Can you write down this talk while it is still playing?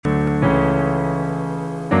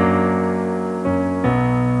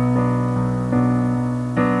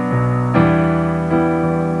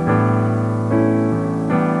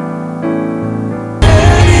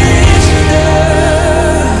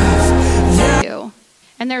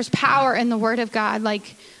And there's power in the word of God,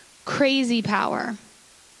 like crazy power,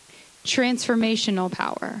 transformational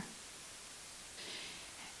power.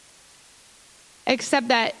 Except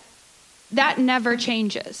that never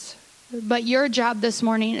changes. But your job this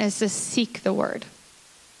morning is to seek the word.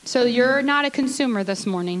 So you're not a consumer this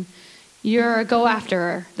morning. You're a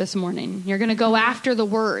go-afterer this morning. You're going to go after the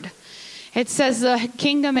word. It says the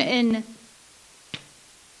kingdom in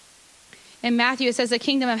Matthew, it says the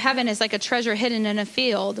kingdom of heaven is like a treasure hidden in a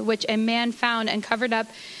field, which a man found and covered up,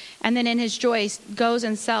 and then in his joy goes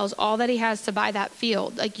and sells all that he has to buy that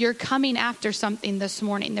field. Like, you're coming after something this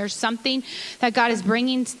morning. There's something that God is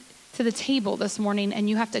bringing to the table this morning, and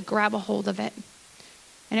you have to grab a hold of it.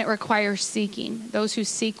 And it requires seeking. Those who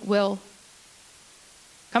seek will.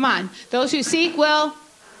 Come on. Those who seek will.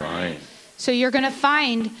 Right. So you're going to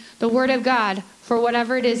find the word of God for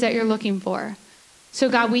whatever it is that you're looking for. So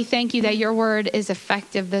God, we thank you that your word is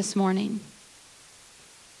effective this morning.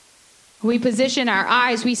 We position our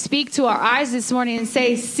eyes. We speak to our eyes this morning and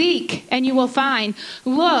say, seek and you will find.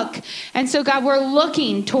 Look. And so God, we're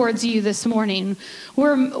looking towards you this morning.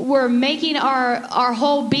 We're making our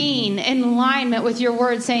whole being in alignment with your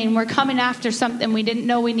word, saying we're coming after something we didn't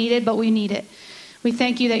know we needed, but we need it. We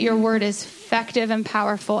thank you that your word is effective and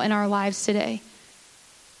powerful in our lives today.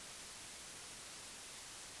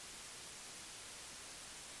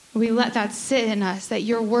 We let that sit in us, that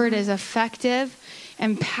your word is effective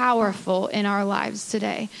and powerful in our lives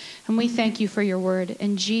today. And we thank you for your word.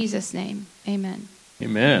 In Jesus' name, amen.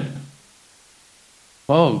 Amen.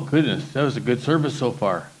 Oh, goodness. That was a good service so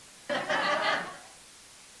far.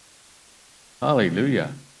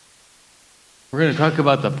 Hallelujah. We're going to talk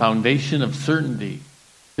about the foundation of certainty.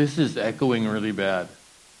 This is echoing really bad.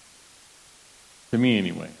 To me,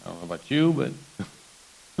 anyway. I don't know about you, but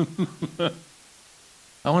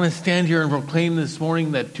I want to stand here and proclaim this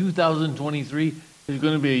morning that 2023 is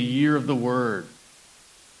going to be a year of the Word.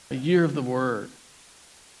 A year of the Word.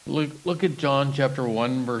 Look at John chapter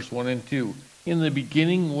 1, verse 1 and 2. In the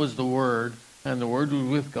beginning was the Word, and the Word was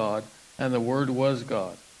with God, and the Word was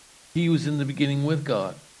God. He was in the beginning with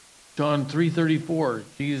God. John 3:34,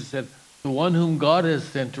 Jesus said, the one whom God has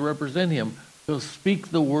sent to represent him will speak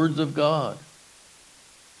the words of God.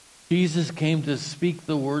 Jesus came to speak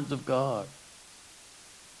the words of God.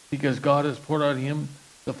 Because God has poured out on him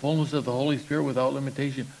the fullness of the Holy Spirit without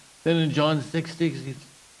limitation. Then in John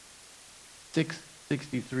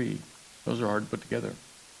 6:63, those are hard to put together.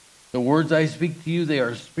 The words I speak to you, they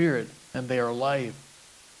are spirit and they are life.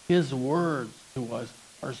 His words to us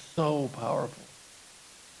are so powerful.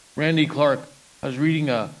 Randy Clark, I was reading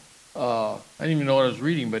I didn't even know what I was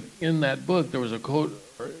reading, but in that book there was a quote,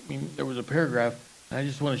 there was a paragraph, and I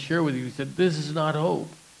just want to share with you. He said, this is not hope.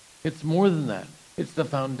 It's more than that. It's the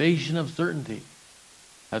foundation of certainty.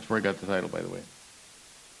 That's where I got the title, by the way.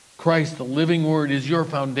 Christ, the living word, is your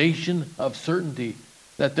foundation of certainty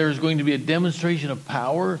that there's going to be a demonstration of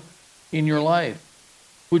power in your life,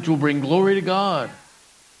 which will bring glory to God.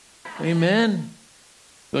 Amen.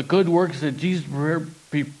 The good works that Jesus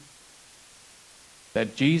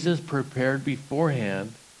prepared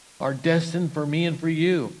beforehand are destined for me and for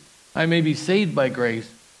you. I may be saved by grace,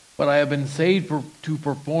 but I have been saved to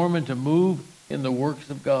perform and to move in the works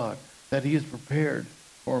of God that he has prepared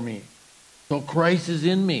for me. So Christ is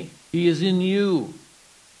in me. He is in you.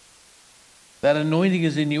 That anointing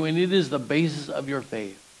is in you, and it is the basis of your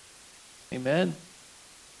faith. Amen?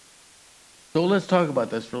 So let's talk about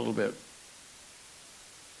this for a little bit.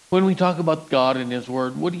 When we talk about God and his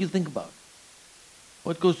word, what do you think about?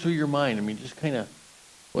 What goes through your mind? I mean, just kind of,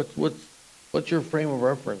 what's your frame of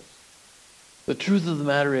reference? The truth of the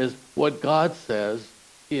matter is, what God says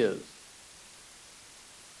is.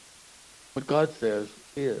 What God says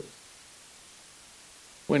is.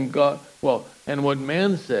 And what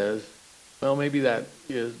man says, well, maybe that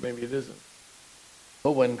is, maybe it isn't.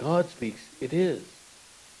 But when God speaks, it is.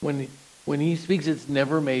 When he speaks, it's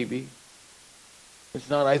never maybe. It's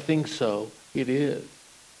not I think so. It is.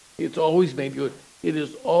 It's always made good. It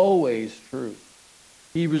is always truth.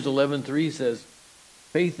 Hebrews 11:3 says,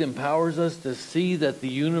 faith empowers us to see that the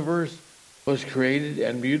universe was created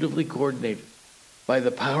and beautifully coordinated by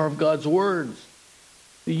the power of God's words.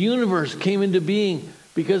 The universe came into being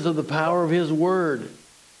because of the power of his word.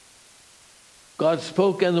 God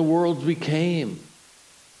spoke and the worlds became.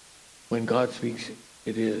 When God speaks,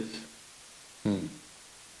 it is.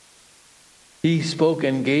 He spoke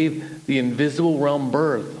and gave the invisible realm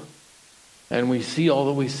birth. And we see all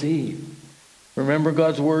that we see. Remember,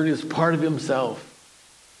 God's word is part of himself.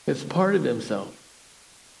 It's part of himself.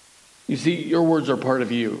 You see, your words are part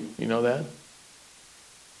of you. You know that?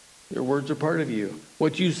 Your words are part of you.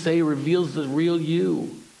 What you say reveals the real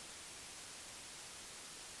you.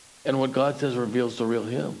 And what God says reveals the real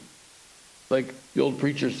him. Like the old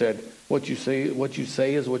preacher said, what you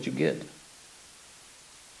say is what you get.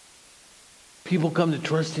 People come to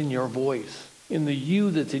trust in your voice, in the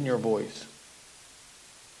you that's in your voice.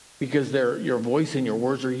 Because your voice and your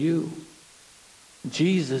words are you.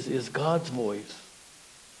 Jesus is God's voice.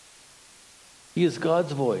 He is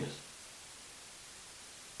God's voice.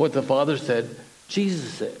 What the Father said,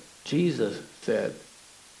 Jesus said. Jesus said.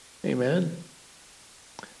 Amen?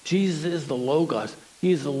 Jesus is the Logos.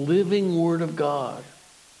 He is the living Word of God.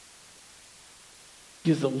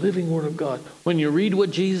 He is the living Word of God. When you read what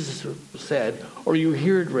Jesus said, or you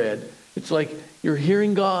hear it read, it's like you're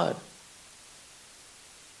hearing God.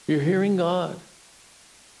 You're hearing God.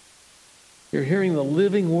 You're hearing the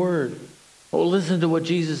living Word. Oh, listen to what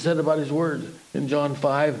Jesus said about his words in John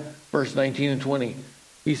 5, verse 19 and 20.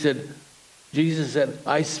 Jesus said,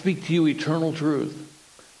 I speak to you eternal truth.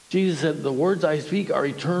 Jesus said, the words I speak are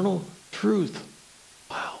eternal truth.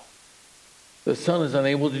 Wow. The Son is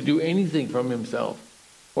unable to do anything from himself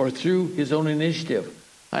or through his own initiative.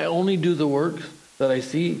 I only do the works that I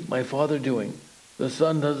see my Father doing. The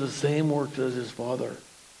Son does the same works as his Father.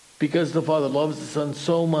 Because the Father loves the Son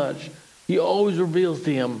so much, he always reveals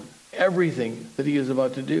to him everything that he is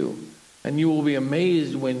about to do. And you will be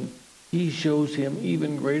amazed when he shows him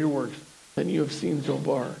even greater works than you have seen so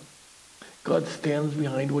far. God stands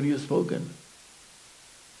behind what he has spoken.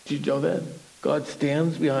 Did you know that? God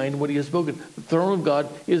stands behind what he has spoken. The throne of God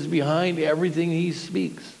is behind everything he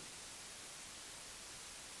speaks.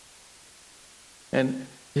 And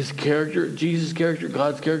his character, Jesus' character,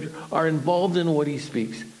 God's character, are involved in what he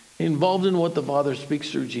speaks. Involved in what the Father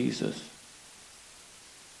speaks through Jesus.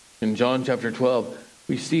 In John chapter 12,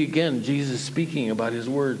 we see again Jesus speaking about his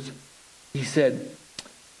words. He said,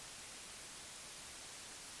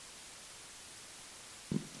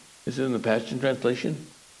 is it in the Passion Translation?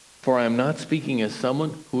 For I am not speaking as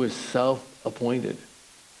someone who is self-appointed.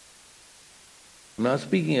 I'm not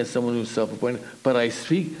speaking as someone who is self-appointed, but I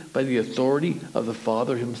speak by the authority of the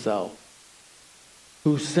Father himself,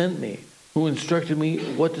 who sent me, who instructed me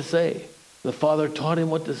what to say. The Father taught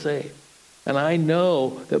him what to say. And I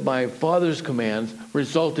know that my Father's commands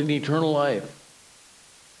result in eternal life.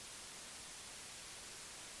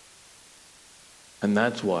 And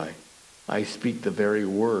that's why I speak the very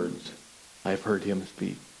words I've heard him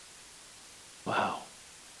speak. Wow.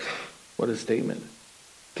 What a statement.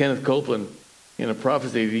 Kenneth Copeland, in a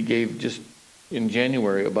prophecy that he gave just in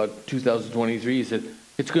January about 2023, he said,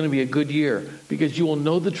 it's going to be a good year because you will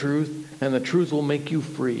know the truth and the truth will make you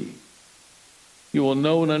free. You will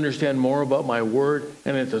know and understand more about my word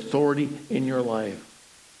and its authority in your life.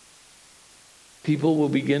 People will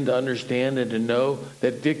begin to understand and to know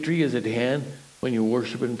that victory is at hand when you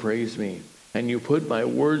worship and praise me, and you put my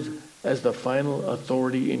words as the final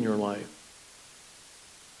authority in your life.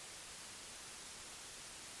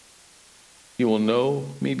 You will know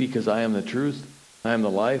me because I am the truth, I am the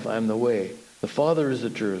life, I am the way. The Father is the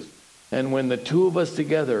truth. And when the two of us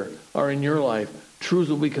together are in your life, truth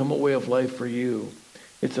will become a way of life for you.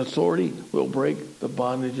 Its authority will break the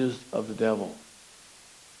bondages of the devil.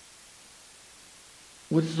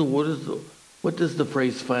 What does the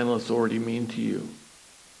phrase final authority mean to you?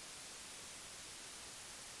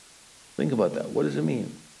 Think about that. What does it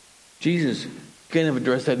mean? Jesus kind of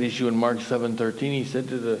addressed that issue in Mark 7:13. He said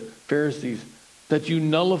to the Pharisees that you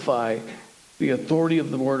nullify the authority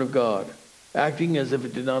of the Word of God, acting as if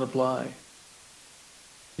it did not apply.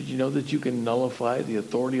 Did you know that you can nullify the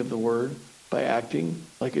authority of the Word by acting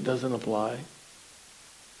like it doesn't apply?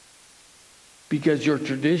 Because your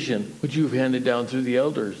tradition, which you've handed down through the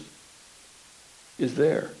elders, is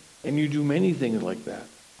there. And you do many things like that.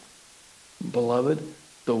 Beloved,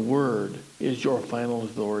 the Word is your final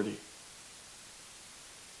authority.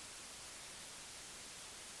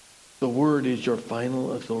 The Word is your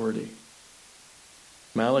final authority.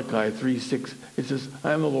 Malachi 3:6, it says,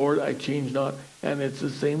 I am the Lord, I change not. And it's the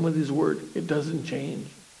same with his word. It doesn't change.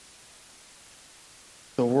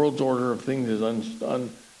 The world's order of things is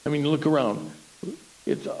look around.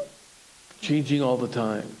 It's changing all the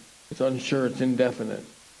time. It's unsure, it's indefinite.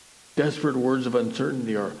 Desperate words of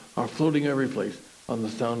uncertainty are floating every place on the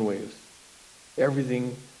sound waves.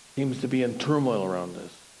 Everything seems to be in turmoil around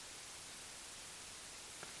us.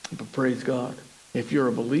 But praise God, if you're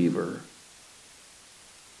a believer,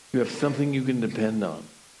 you have something you can depend on.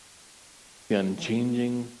 The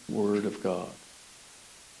unchanging Word of God.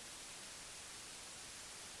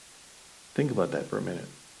 Think about that for a minute.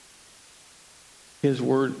 His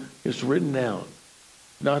Word is written down,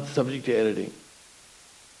 not subject to editing.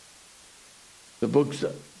 The books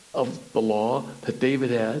of the law that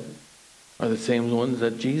David had are the same ones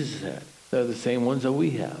that Jesus had. They're the same ones that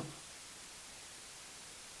we have.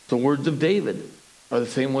 The words of David are the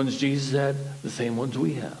same ones Jesus had, the same ones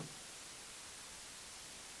we have.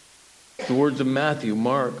 The words of Matthew,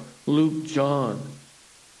 Mark, Luke, John,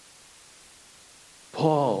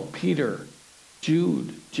 Paul, Peter,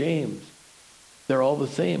 Jude, James, they're all the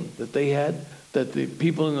same that they had, that the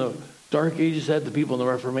people in the Dark Ages had, the people in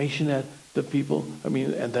the Reformation had,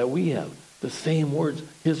 and that we have. The same words.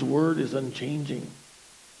 His word is unchanging.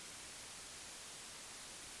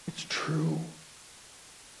 It's true.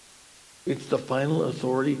 It's the final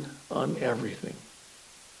authority on everything.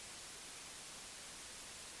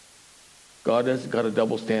 God hasn't got a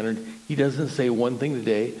double standard. He doesn't say one thing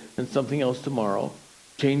today and something else tomorrow.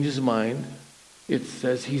 Change his mind. It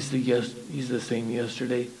says he's the same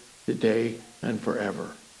yesterday, today, and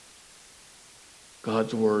forever.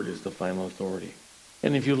 God's word is the final authority.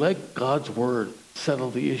 And if you let God's word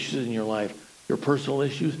settle the issues in your life, your personal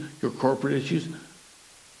issues, your corporate issues,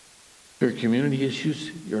 your community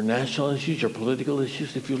issues, your national issues, your political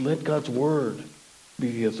issues, if you let God's word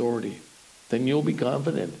be the authority, then you'll be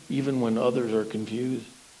confident even when others are confused.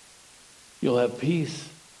 You'll have peace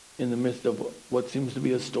in the midst of what seems to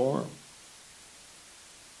be a storm.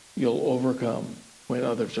 You'll overcome when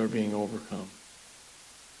others are being overcome.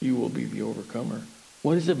 You will be the overcomer.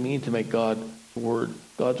 What does it mean to make God's word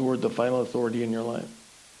the final authority in your life?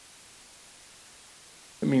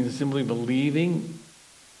 It means simply believing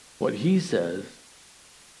what he says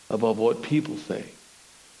above what people say.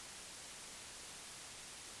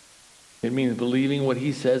 It means believing what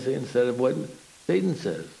he says instead of what Satan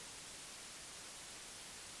says.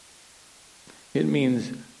 It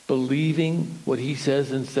means believing what he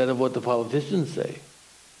says instead of what the politicians say.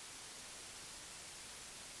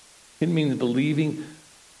 It means believing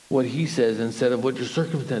what he says instead of what your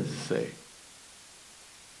circumstances say.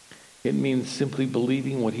 It means simply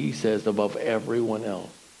believing what he says above everyone else.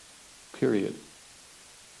 Period.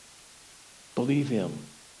 Believe him.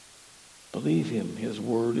 Believe him. His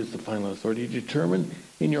word is the final authority. Determine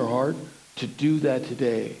in your heart to do that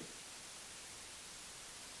today.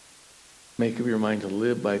 Make up your mind to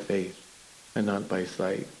live by faith and not by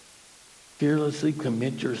sight. Fearlessly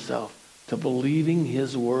commit yourself to believing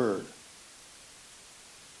his word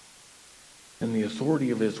and the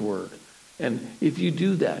authority of his word. And if you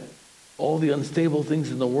do that, all the unstable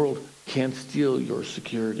things in the world can't steal your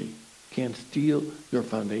security, can't steal your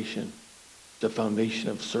foundation, the foundation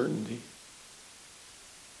of certainty.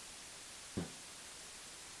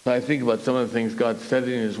 So I think about some of the things God said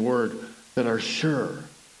in his word that are sure.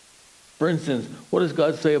 For instance, what does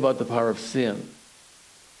God say about the power of sin?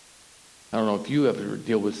 I don't know if you ever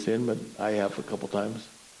deal with sin, but I have a couple times.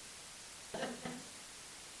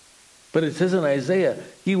 But it says in Isaiah,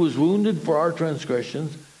 he was wounded for our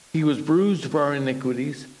transgressions, he was bruised for our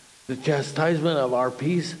iniquities. The chastisement of our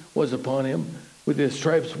peace was upon him. With his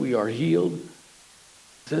stripes we are healed.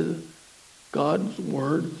 It says, God's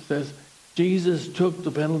word says, Jesus took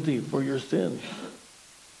the penalty for your sin.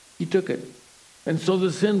 He took it. And so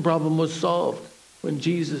the sin problem was solved when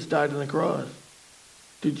Jesus died on the cross.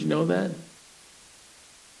 Did you know that?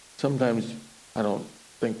 Sometimes I don't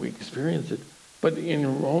think we experience it. But in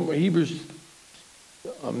Hebrews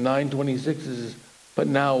 9:26 it says, but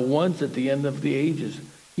now once at the end of the ages,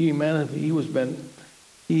 he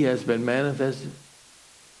has been manifested.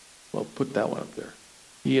 Well, put that one up there.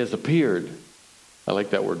 He has appeared. I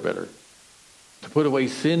like that word better. To put away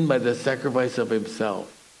sin by the sacrifice of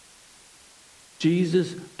himself.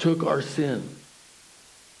 Jesus took our sin.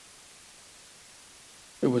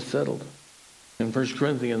 It was settled. In 2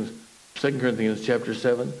 Corinthians chapter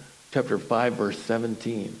 7, chapter 5, verse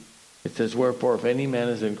 17, it says, wherefore, if any man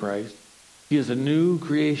is in Christ, he is a new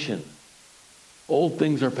creation. Old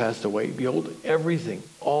things are passed away. Behold, everything,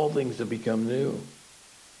 all things have become new.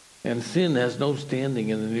 And sin has no standing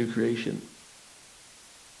in the new creation.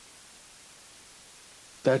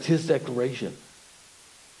 That's his declaration.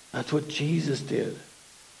 That's what Jesus did.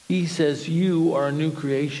 He says you are a new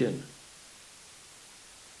creation.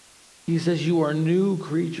 He says you are a new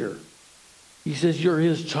creature. He says you're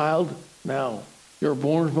his child now. You're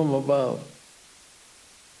born from above.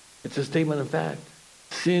 It's a statement of fact.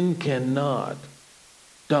 Sin cannot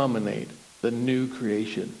dominate the new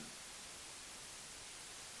creation.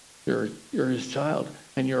 You're his child,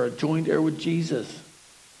 and you're a joint heir with Jesus,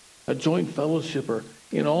 a joint fellowshipper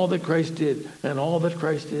in all that Christ did and all that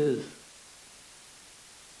Christ is.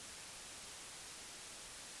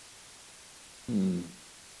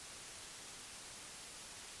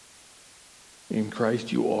 In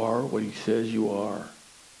Christ you are what he says you are.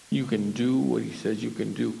 You can do what he says you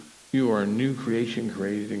can do. You are a new creation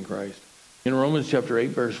created in Christ. In Romans chapter 8,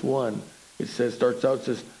 verse 1, it starts out,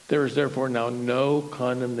 there is therefore now no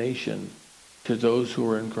condemnation to those who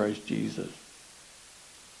are in Christ Jesus.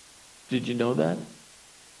 Did you know that?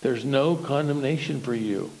 There's no condemnation for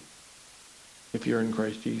you if you're in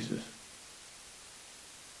Christ Jesus.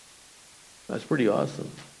 That's pretty awesome.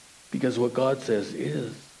 Because what God says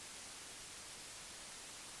is.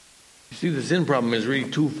 You see, the sin problem is really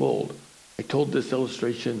twofold. I told this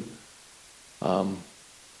illustration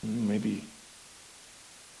maybe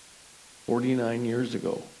 49 years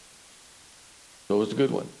ago. So it was a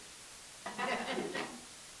good one.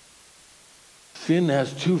 Sin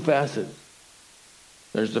has two facets.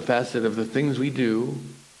 There's the facet of the things we do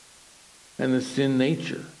and the sin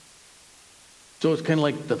nature. So it's kind of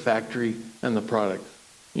like the factory and the product.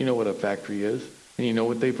 You know what a factory is, and you know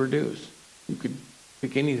what they produce. You could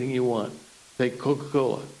pick anything you want. Take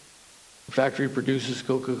Coca-Cola. The factory produces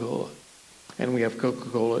Coca-Cola. And we have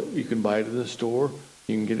Coca-Cola. You can buy it in the store.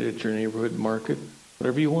 You can get it at your neighborhood market.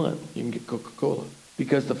 Whatever you want, you can get Coca-Cola.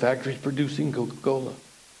 Because the factory's producing Coca-Cola.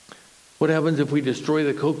 What happens if we destroy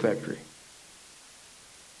the Coke factory?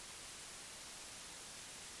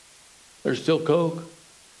 There's still Coke.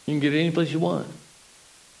 You can get it any place you want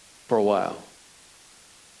for a while.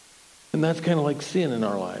 And that's kind of like sin in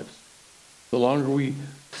our lives. The longer we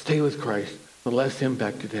stay with Christ, the less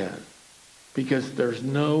impact it has. Because there's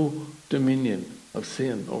no dominion of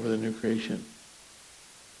sin over the new creation.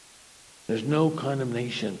 There's no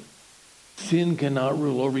condemnation. Sin cannot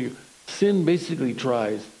rule over you. Sin basically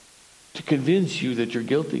tries to convince you that you're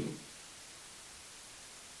guilty.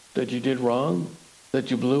 That you did wrong.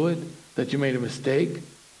 That you blew it. That you made a mistake.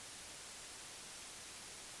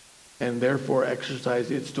 And therefore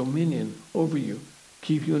exercise its dominion over you.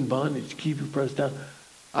 Keep you in bondage. Keep you pressed down.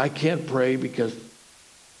 I can't pray because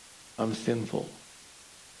I'm sinful.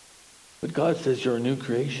 But God says you're a new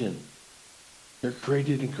creation. You're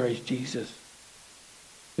created in Christ Jesus.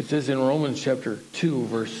 It says in Romans chapter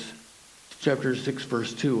 6,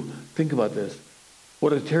 verse 2. Think about this.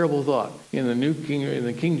 What a terrible thought. In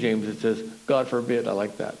the King James it says, God forbid. I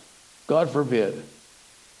like that. God forbid.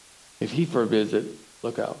 If he forbids it,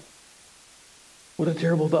 look out. What a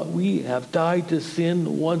terrible thought. We have died to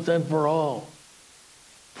sin once and for all.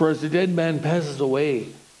 For as the dead man passes away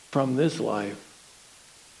from this life,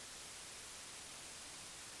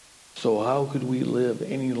 so how could we live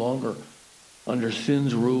any longer under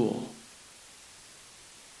sin's rule?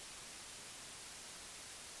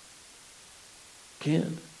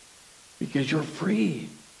 Can't. Because you're free.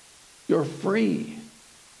 You're free.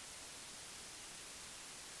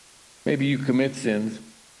 Maybe you commit sins.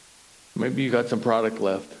 Maybe you got some product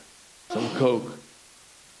left, some Coke,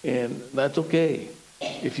 and that's okay.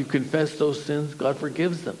 If you confess those sins, God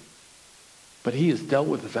forgives them. But he has dealt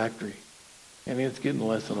with the factory, and it's getting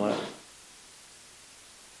less and less.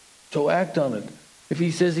 So act on it. If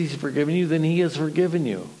he says he's forgiven you, then he has forgiven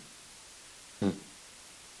you.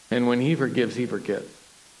 And when he forgives, he forgets.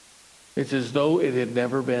 It's as though it had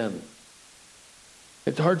never been.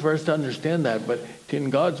 It's hard for us to understand that, but in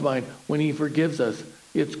God's mind, when he forgives us,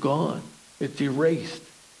 it's gone. It's erased.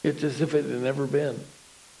 It's as if it had never been.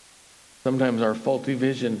 Sometimes our faulty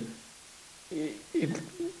vision, it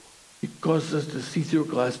causes us to see through a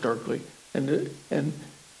glass darkly. And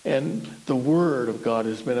the Word of God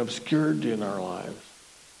has been obscured in our lives.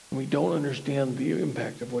 And we don't understand the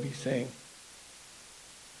impact of what he's saying.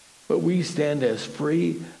 But we stand as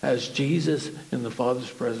free as Jesus in the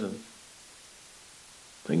Father's presence.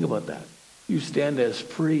 Think about that. You stand as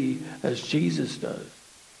free as Jesus does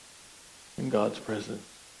in God's presence.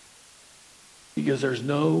 Because there's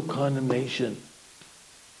no condemnation.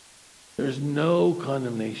 There's no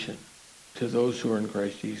condemnation to those who are in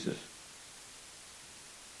Christ Jesus.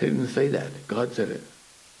 He didn't say that. God said it.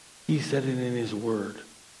 He said it in his word.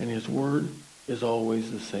 And his word is always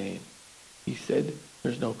the same. He said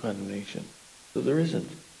there's no condemnation. So there isn't.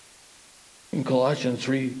 In Colossians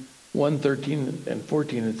 3:1-13 and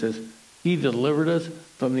 14 it says, he delivered us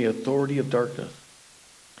from the authority of darkness.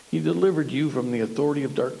 He delivered you from the authority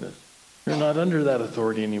of darkness. You're not under that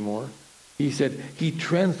authority anymore. He said he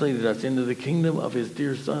translated us into the kingdom of his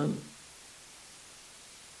dear Son,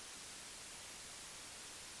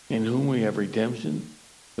 in whom we have redemption,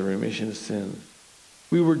 the remission of sins.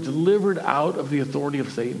 We were delivered out of the authority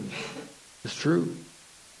of Satan. It's true.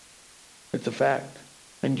 It's a fact.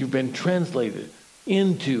 And you've been translated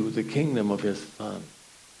into the kingdom of his Son.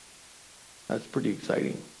 That's pretty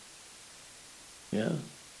exciting. Yeah.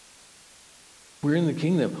 We're in the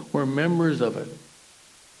kingdom. We're members of it.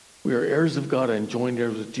 We are heirs of God and joint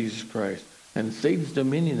heirs with Jesus Christ. And Satan's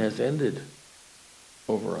dominion has ended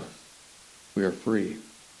over us. We are free.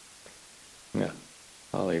 Yeah.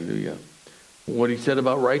 Hallelujah. What he said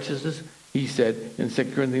about righteousness, he said in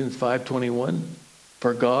 2 Corinthians 5:21,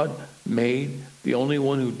 for God made the only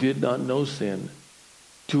one who did not know sin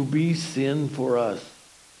to be sin for us,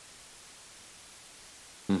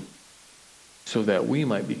 so that we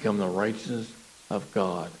might become the righteousness of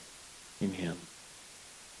God in him.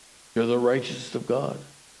 You're the righteousness of God.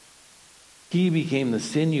 He became the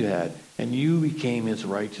sin you had, and you became his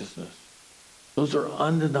righteousness. Those are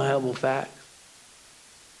undeniable facts.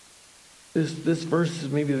 This verse is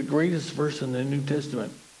maybe the greatest verse in the New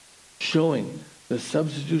Testament, showing the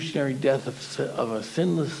substitutionary death of a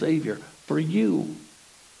sinless Savior for you.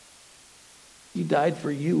 He died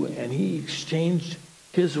for you, and he exchanged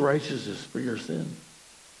his righteousness for your sin.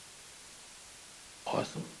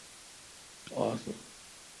 Awesome. Awesome.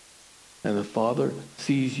 And the Father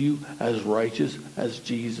sees you as righteous as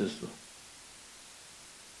Jesus.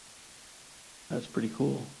 That's pretty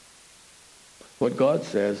cool. What God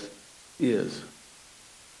says is.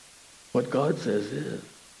 What God says is.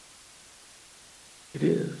 It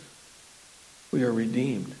is. We are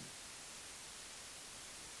redeemed.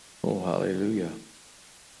 Oh, hallelujah.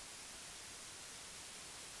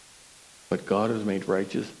 What God has made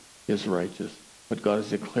righteous is righteous. What God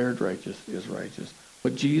has declared righteous is righteous.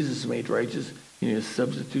 What Jesus made righteous in his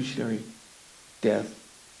substitutionary death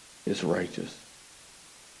is righteous.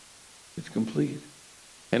 It's complete.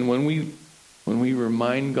 And when we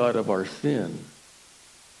remind God of our sin,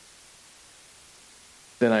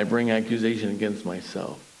 then I bring accusation against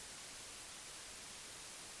myself.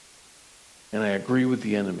 And I agree with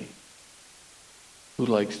the enemy who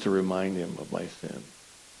likes to remind him of my sin.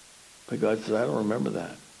 But God says, I don't remember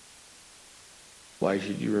that. Why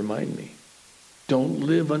should you remind me? Don't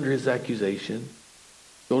live under his accusation.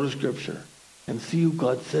 Go to Scripture and see who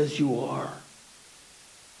God says you are.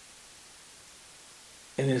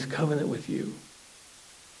 And his covenant with you.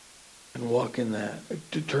 And walk in that.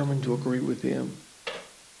 Determined to agree with him.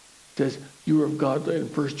 It says, you are of God. In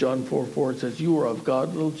 1 John 4:4 it says, you are of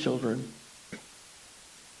God, little children,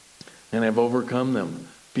 and have overcome them,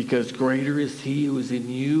 because greater is he who is in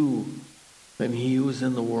you than he who is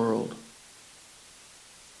in the world.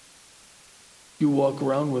 You walk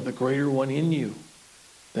around with a greater one in you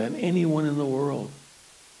than anyone in the world.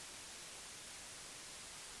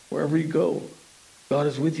 Wherever you go, God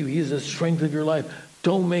is with you. He is the strength of your life.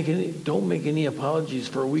 Don't make any apologies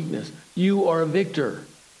for weakness. You are a victor.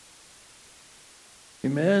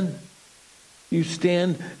 Amen? You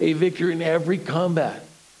stand a victor in every combat.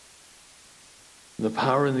 The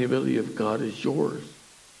power and the ability of God is yours.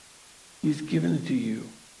 He's given it to you.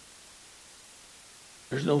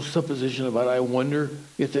 There's no supposition about it. I wonder.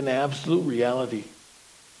 It's an absolute reality.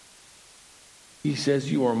 He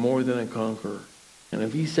says you are more than a conqueror. And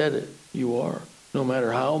if he said it, you are. No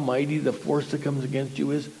matter how mighty the force that comes against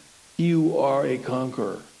you is, you are a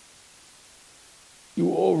conqueror.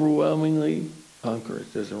 You overwhelmingly conquer,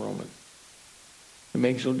 it says in Romans. It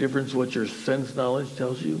makes no difference what your sense knowledge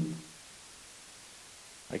tells you.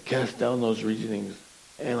 I cast down those reasonings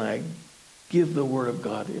and I give the Word of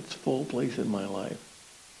God its full place in my life.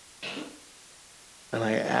 And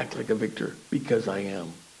I act like a victor because I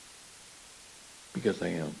am. Because I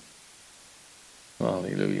am.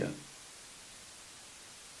 Hallelujah.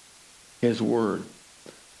 His Word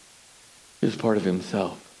is part of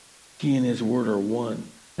himself. He and his Word are one.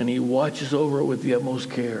 And he watches over it with the utmost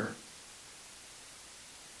care.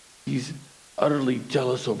 He's utterly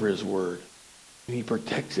jealous over his Word. And he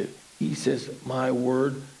protects it. He says, my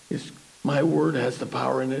word has the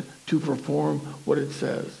power in it to perform what it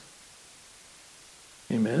says.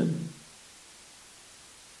 Amen?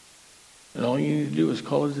 And all you need to do is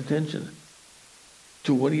call his attention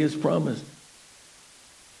to what he has promised.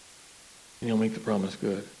 And he'll make the promise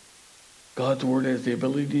good. God's Word has the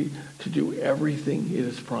ability to do everything it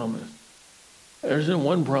has promised. There isn't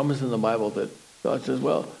one promise in the Bible that God says,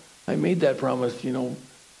 well, I made that promise, it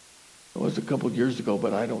was a couple of years ago,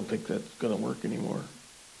 but I don't think that's going to work anymore.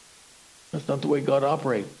 That's not the way God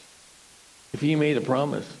operates. If he made a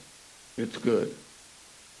promise, it's good.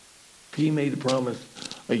 If he made a promise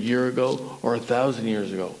a year ago or 1,000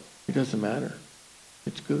 years ago, it doesn't matter.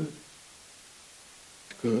 It's good.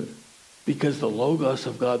 It's good. Because the Logos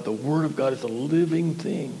of God, the Word of God, is a living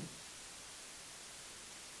thing.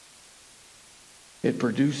 It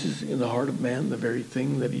produces in the heart of man the very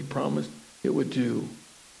thing that he promised it would do.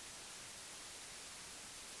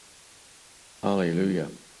 Hallelujah.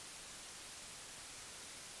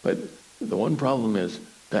 But the one problem is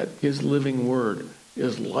that his living Word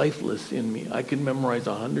is lifeless in me. I can memorize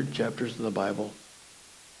 100 chapters in the Bible,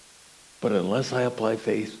 but unless I apply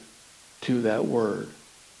faith to that word,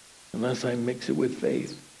 unless I mix it with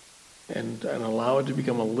faith and allow it to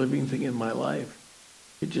become a living thing in my life,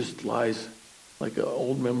 it just lies like an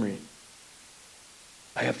old memory.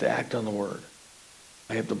 I have to act on the word.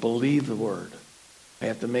 I have to believe the word. I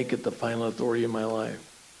have to make it the final authority in my life.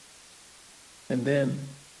 And then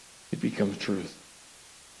it becomes truth.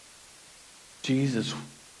 Jesus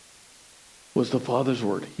was the Father's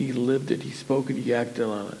word. He lived it. He spoke it. He acted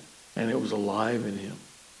on it. And it was alive in him.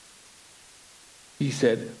 He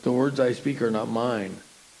said, the words I speak are not mine,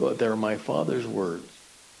 but they're my Father's words.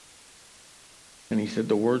 And he said,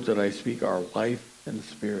 the words that I speak are life and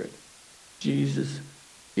spirit. Jesus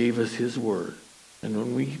gave us his word. And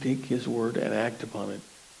when we take his word and act upon it,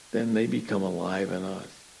 then they become alive in us.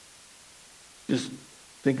 Just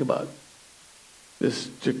think about this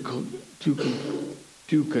to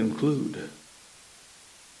conclude.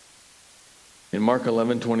 In Mark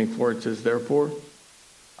 11:24 it says, therefore,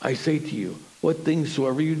 I say to you, what things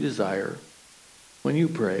soever you desire, when you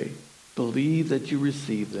pray, believe that you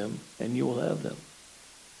receive them, and you will have them.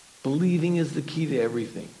 Believing is the key to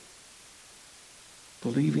everything.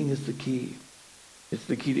 Believing is the key. It's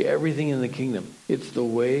the key to everything in the kingdom. It's the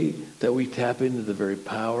way that we tap into the very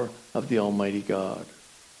power of the Almighty God.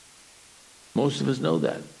 Most of us know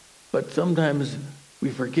that. But sometimes we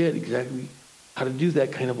forget exactly how to do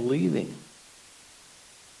that kind of believing.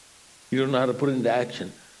 You don't know how to put it into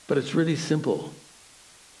action. But it's really simple.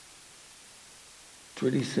 It's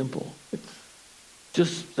really simple. It's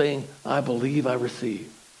just saying, I believe I receive.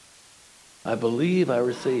 I believe I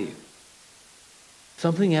receive.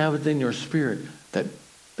 Something happens in your spirit that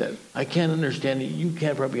I can't understand, you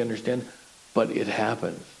can't probably understand, but it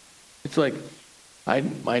happens. It's like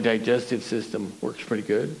my digestive system works pretty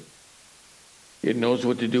good. It knows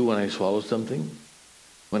what to do when I swallow something.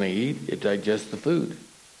 When I eat, it digests the food.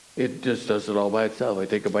 It just does it all by itself. I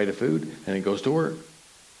take a bite of food and it goes to work.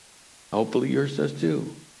 Hopefully yours does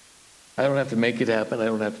too. I don't have to make it happen. I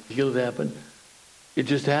don't have to feel it happen. It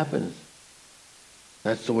just happens.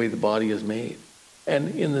 That's the way the body is made.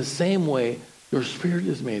 And in the same way, your spirit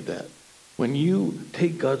is made that. When you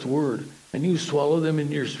take God's word and you swallow them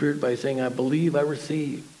into your spirit by saying, I believe, I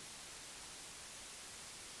receive,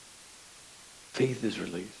 faith is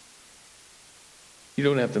released. You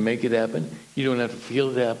don't have to make it happen. You don't have to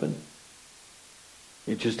feel it happen.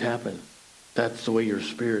 It just happens. That's the way your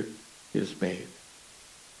spirit is made.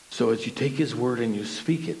 So as you take his word and you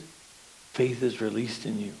speak it, faith is released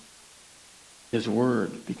in you. His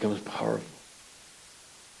word becomes powerful.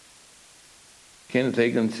 Kenneth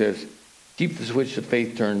Hagin says, keep the switch of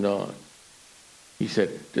faith turned on. He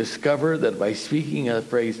said, discover that by speaking a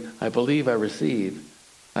phrase, I believe I receive,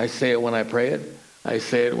 I say it when I pray it, I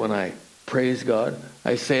say it when I praise God,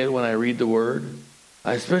 I say it when I read the word,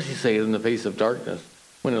 I especially say it in the face of darkness,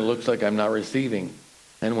 when it looks like I'm not receiving.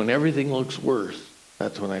 And when everything looks worse,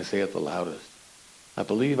 that's when I say it the loudest. I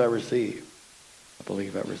believe I receive. I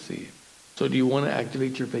believe I receive. So do you want to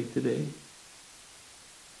activate your faith today?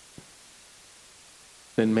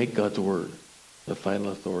 Then make God's word the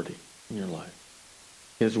final authority in your life.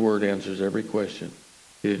 His word answers every question.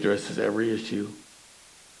 It addresses every issue.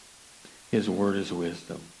 His word is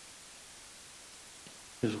wisdom.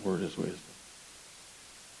 His word is wisdom.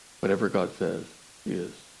 Whatever God says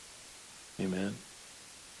is. Amen.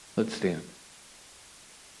 Let's stand.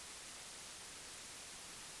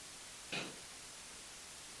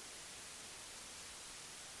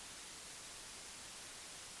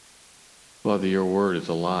 Father, your word is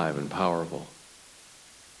alive and powerful.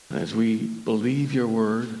 And as we believe your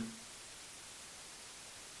word,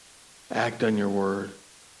 act on your word,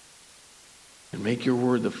 and make your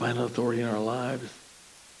word the final authority in our lives,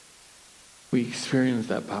 we experience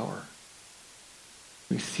that power.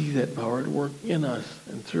 We see that power at work in us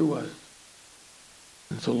and through us.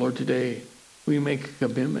 And so, Lord, today we make a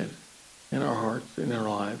commitment in our hearts, in our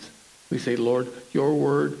lives. We say, Lord, your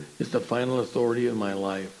word is the final authority in my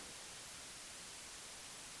life.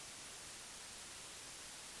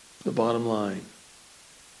 The bottom line,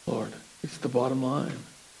 Lord, it's the bottom line.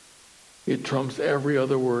 It trumps every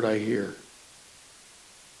other word I hear.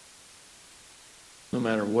 No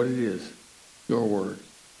matter what it is, your word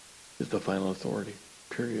is the final authority,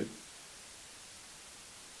 period.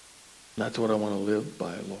 That's what I want to live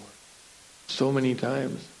by, Lord. So many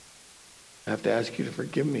times I have to ask you to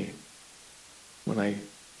forgive me when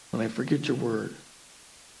I forget your word.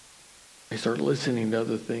 I start listening to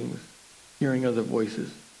other things, hearing other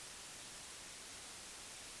voices.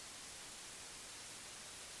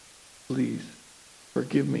 Please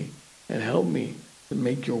forgive me and help me to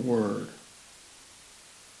make your word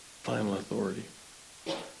final authority.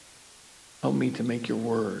 Help me to make your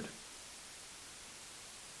word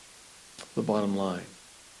the bottom line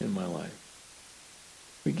in my life.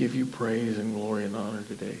 We give you praise and glory and honor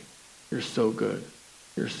today. You're so good.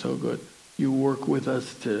 You're so good. You work with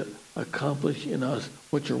us to accomplish in us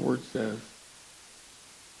what your word says.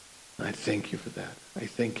 I thank you for that. I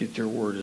thank you that your word is